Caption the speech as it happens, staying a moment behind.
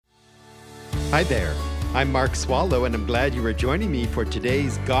Hi there. I'm Mark Swallow, and I'm glad you are joining me for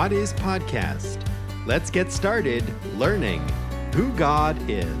today's God Is podcast. Let's get started learning who God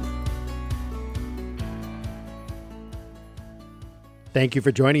is. Thank you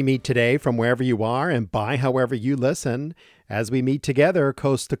for joining me today from wherever you are and by however you listen as we meet together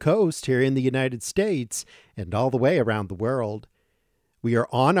coast to coast here in the United States and all the way around the world. We are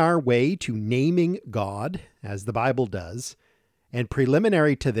on our way to naming God, as the Bible does. And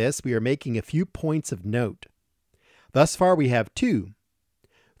preliminary to this, we are making a few points of note. Thus far, we have two.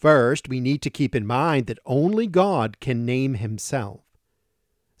 First, we need to keep in mind that only God can name himself.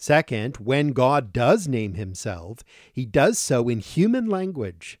 Second, when God does name himself, he does so in human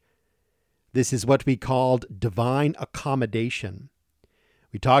language. This is what we called divine accommodation.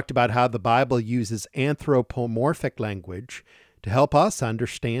 We talked about how the Bible uses anthropomorphic language to help us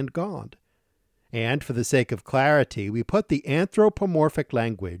understand God. And for the sake of clarity, we put the anthropomorphic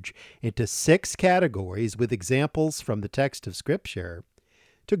language into 6 categories with examples from the text of Scripture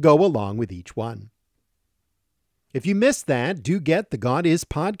to go along with each one. If you missed that, do get the God Is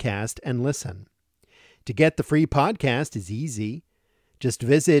podcast and listen. To get the free podcast is easy. Just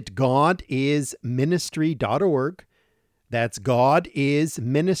visit godisministry.org. That's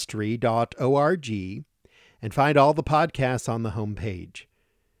godisministry.org, and find all the podcasts on the homepage.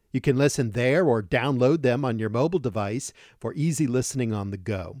 You can listen there or download them on your mobile device for easy listening on the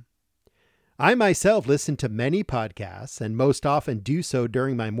go. I myself listen to many podcasts and most often do so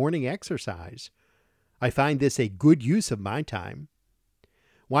during my morning exercise. I find this a good use of my time.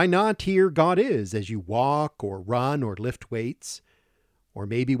 Why not hear God Is as you walk or run or lift weights? Or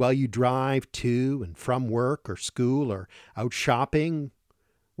maybe while you drive to and from work or school or out shopping?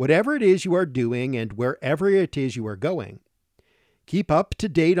 Whatever it is you are doing and wherever it is you are going. Keep up to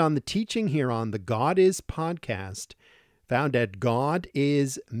date on the teaching here on the God Is podcast, found at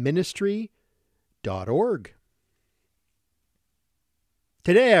godisministry.org.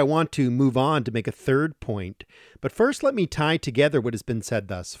 Today I want to move on to make a third point, but first let me tie together what has been said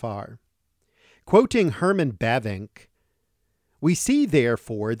thus far. Quoting Herman Bavinck, we see,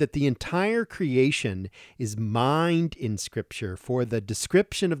 therefore, that the entire creation is mined in Scripture for the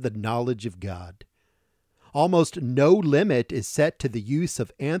description of the knowledge of God. Almost no limit is set to the use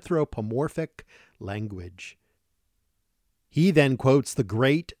of anthropomorphic language. He then quotes the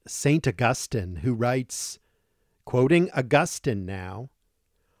great St. Augustine, who writes, quoting Augustine now,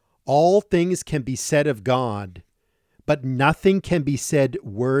 "All things can be said of God, but nothing can be said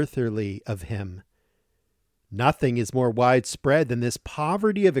worthily of him. Nothing is more widespread than this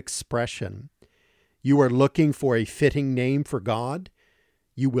poverty of expression. You are looking for a fitting name for God.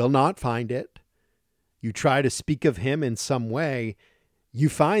 You will not find it. You try to speak of him in some way, you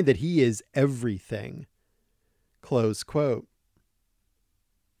find that he is everything." Close quote.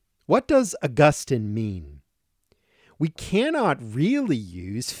 What does Augustine mean? We cannot really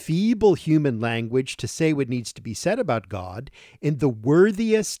use feeble human language to say what needs to be said about God in the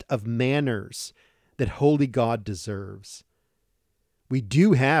worthiest of manners that holy God deserves. We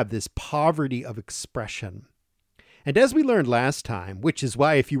do have this poverty of expression. And as we learned last time, which is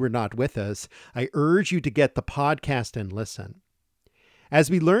why if you were not with us, I urge you to get the podcast and listen. As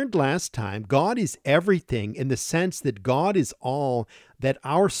we learned last time, God is everything in the sense that God is all that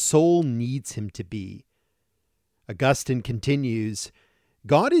our soul needs him to be. Augustine continues,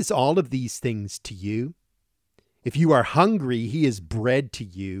 God is all of these things to you. If you are hungry, he is bread to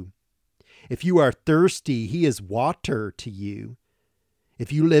you. If you are thirsty, he is water to you.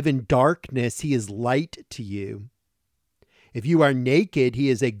 If you live in darkness, he is light to you. If you are naked, he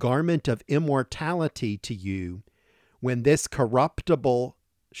is a garment of immortality to you. When this corruptible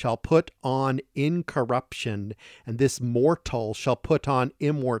shall put on incorruption, and this mortal shall put on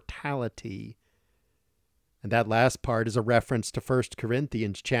immortality. And that last part is a reference to 1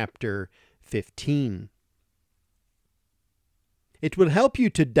 Corinthians chapter 15. It will help you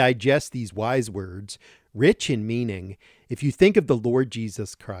to digest these wise words, rich in meaning, if you think of the Lord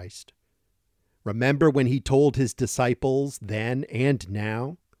Jesus Christ. Remember when he told his disciples then and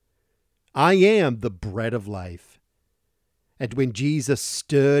now, "I am the bread of life." And when Jesus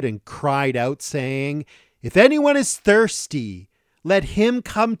stood and cried out saying, "If anyone is thirsty, let him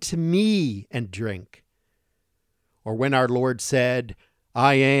come to me and drink." Or when our Lord said,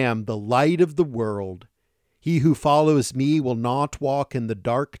 "I am the light of the world. He who follows me will not walk in the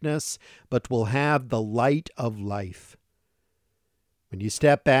darkness, but will have the light of life." When you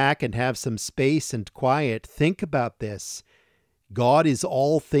step back and have some space and quiet, think about this. God is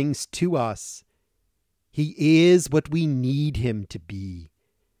all things to us. He is what we need him to be.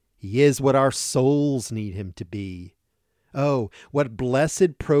 He is what our souls need him to be. Oh, what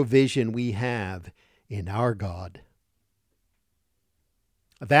blessed provision we have in our God.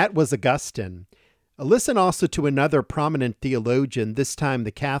 That was Augustine. Listen also to another prominent theologian, this time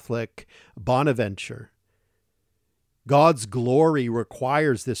the Catholic Bonaventure. God's glory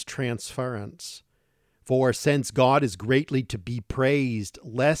requires this transference. For since God is greatly to be praised,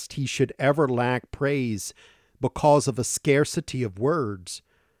 lest he should ever lack praise because of a scarcity of words,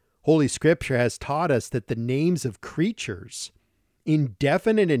 Holy Scripture has taught us that the names of creatures,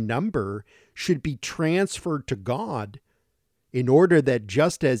 indefinite in number, should be transferred to God, in order that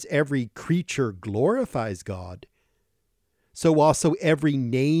just as every creature glorifies God, so also every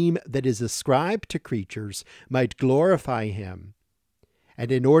name that is ascribed to creatures might glorify him,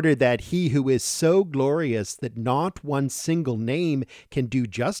 and in order that he who is so glorious that not one single name can do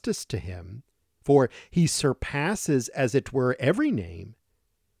justice to him, for he surpasses as it were every name,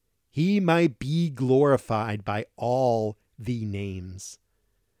 he might be glorified by all the names.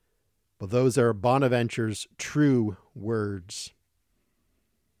 Well, those are Bonaventure's true words.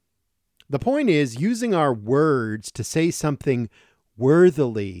 The point is, using our words to say something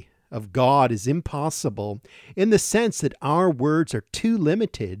worthily of God is impossible in the sense that our words are too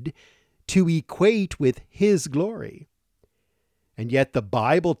limited to equate with his glory. And yet the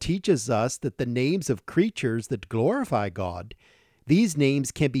Bible teaches us that the names of creatures that glorify God, these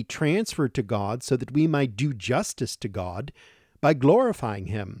names can be transferred to God so that we might do justice to God by glorifying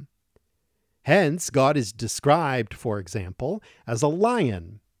him. Hence, God is described, for example, as a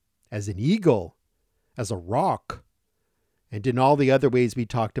lion, as an eagle, as a rock, and in all the other ways we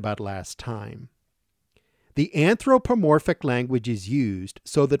talked about last time. The anthropomorphic language is used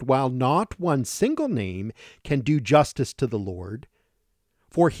so that while not one single name can do justice to the Lord,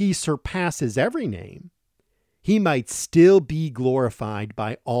 for he surpasses every name, he might still be glorified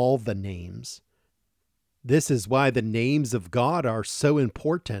by all the names. This is why the names of God are so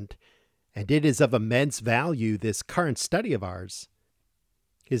important, and it is of immense value, this current study of ours.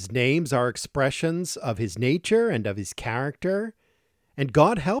 His names are expressions of his nature and of his character, and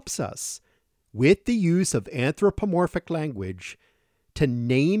God helps us, with the use of anthropomorphic language, to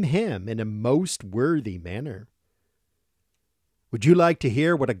name him in a most worthy manner. Would you like to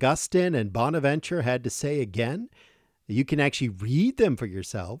hear what Augustine and Bonaventure had to say again? You can actually read them for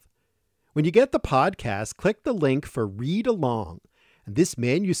yourself. When you get the podcast, click the link for Read Along, and this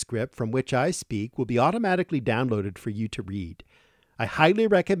manuscript from which I speak will be automatically downloaded for you to read. I highly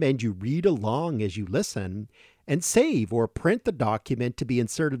recommend you read along as you listen and save or print the document to be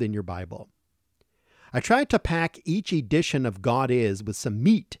inserted in your Bible. I tried to pack each edition of God Is with some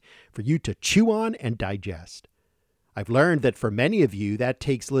meat for you to chew on and digest. I've learned that for many of you that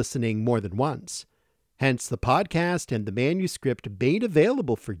takes listening more than once. Hence the podcast and the manuscript made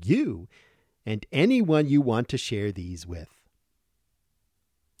available for you and anyone you want to share these with.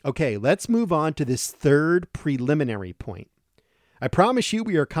 Okay, let's move on to this third preliminary point. I promise you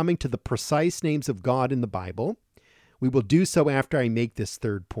we are coming to the precise names of God in the Bible. We will do so after I make this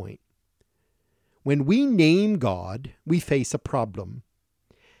third point. When we name God, we face a problem.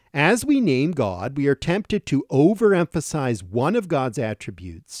 As we name God, we are tempted to overemphasize one of God's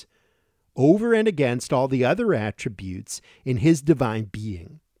attributes over and against all the other attributes in his divine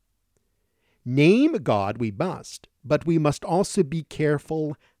being. Name God we must, but we must also be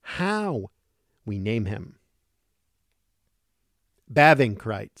careful how we name him. Bavinck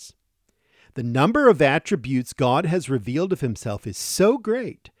writes, "The number of attributes God has revealed of himself is so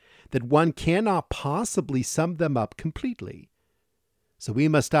great that one cannot possibly sum them up completely. So we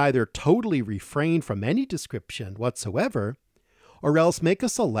must either totally refrain from any description whatsoever, or else make a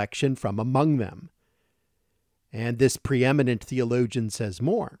selection from among them." And this preeminent theologian says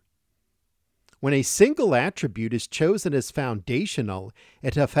more. When a single attribute is chosen as foundational,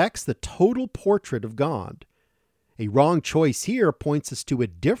 it affects the total portrait of God. A wrong choice here points us to a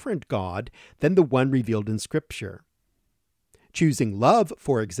different God than the one revealed in Scripture. Choosing love,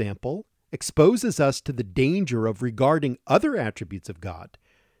 for example, exposes us to the danger of regarding other attributes of God,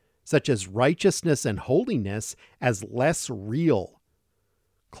 such as righteousness and holiness, as less real.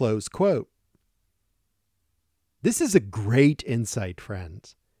 Close quote. This is a great insight,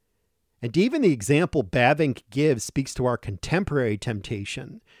 friends. And even the example Bavinck gives speaks to our contemporary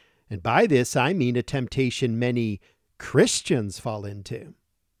temptation. And by this, I mean a temptation many Christians fall into.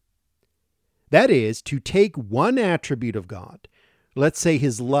 That is, to take one attribute of God, let's say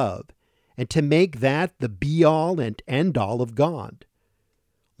his love, and to make that the be-all and end-all of God.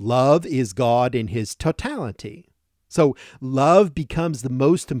 Love is God in his totality. So love becomes the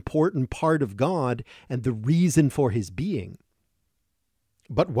most important part of God and the reason for his being.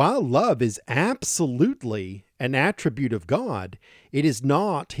 But while love is absolutely an attribute of God, it is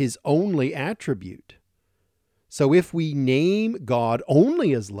not his only attribute. So if we name God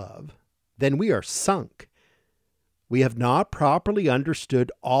only as love, then we are sunk. We have not properly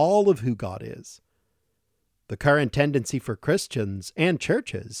understood all of who God is. The current tendency for Christians and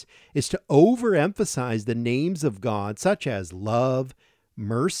churches is to overemphasize the names of God such as love,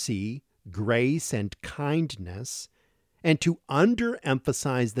 mercy, grace, and kindness, and to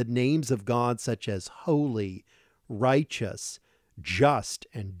underemphasize the names of God such as holy, righteous, just,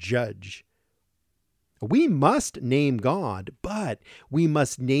 and judge. We must name God, but we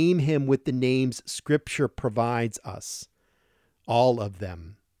must name him with the names Scripture provides us. All of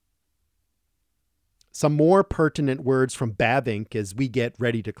them. Some more pertinent words from Bavinck as we get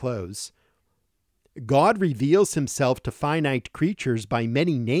ready to close. God reveals himself to finite creatures by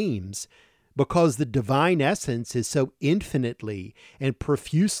many names because the divine essence is so infinitely and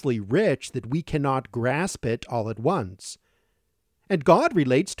profusely rich that we cannot grasp it all at once. And God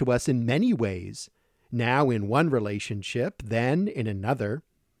relates to us in many ways, now in one relationship, then in another.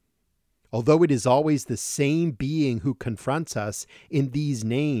 Although it is always the same being who confronts us in these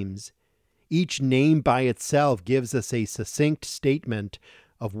names, each name by itself gives us a succinct statement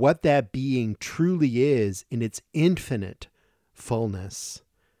of what that being truly is in its infinite fullness.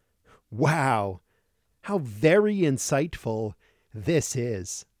 Wow, how very insightful this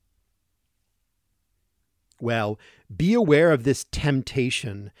is. Well, be aware of this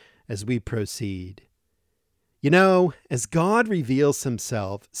temptation as we proceed. You know, as God reveals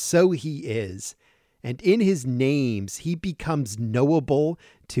himself, so he is, and in his names he becomes knowable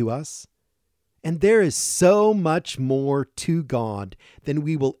to us. And there is so much more to God than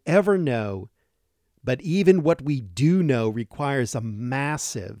we will ever know. But even what we do know requires a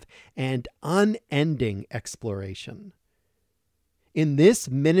massive and unending exploration. In this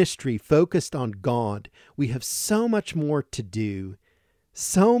ministry focused on God, we have so much more to do,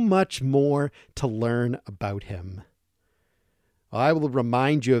 so much more to learn about him. I will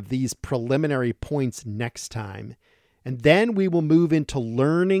remind you of these preliminary points next time, and then we will move into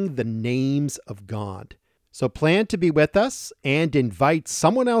learning the names of God. So plan to be with us and invite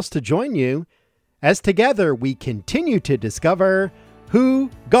someone else to join you as together we continue to discover who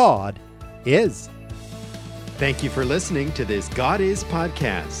God is. Thank you for listening to this God Is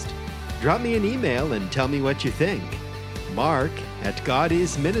podcast. Drop me an email and tell me what you think.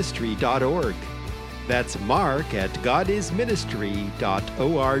 mark@godisministry.org. That's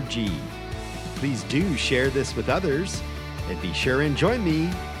mark@godisministry.org. Please do share this with others, and be sure and join me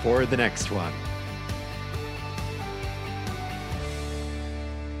for the next one.